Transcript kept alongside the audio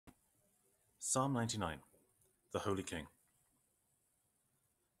Psalm 99. The Holy King.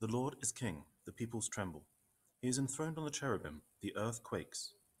 The Lord is King, the peoples tremble. He is enthroned on the cherubim, the earth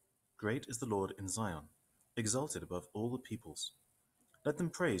quakes. Great is the Lord in Zion, exalted above all the peoples. Let them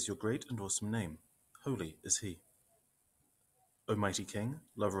praise your great and awesome name. Holy is he. O mighty King,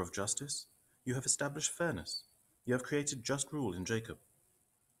 lover of justice, you have established fairness. You have created just rule in Jacob.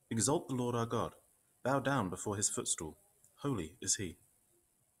 Exalt the Lord our God. Bow down before his footstool. Holy is he.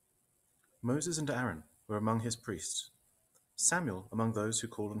 Moses and Aaron were among his priests. Samuel among those who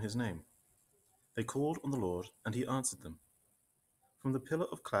called on his name. They called on the Lord, and he answered them. From the pillar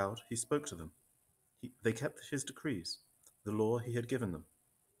of cloud he spoke to them. They kept his decrees, the law he had given them.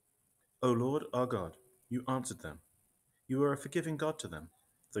 O Lord our God, you answered them. You are a forgiving God to them,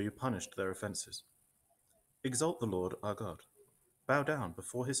 though you punished their offenses. Exalt the Lord our God. Bow down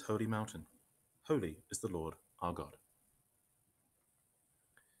before his holy mountain. Holy is the Lord our God.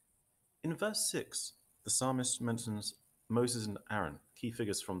 In verse 6, the psalmist mentions Moses and Aaron, key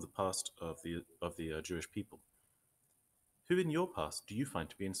figures from the past of the Jewish people. Who in your past do you find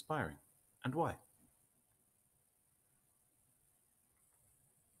to be inspiring, and why?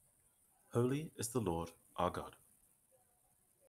 Holy is the Lord our God.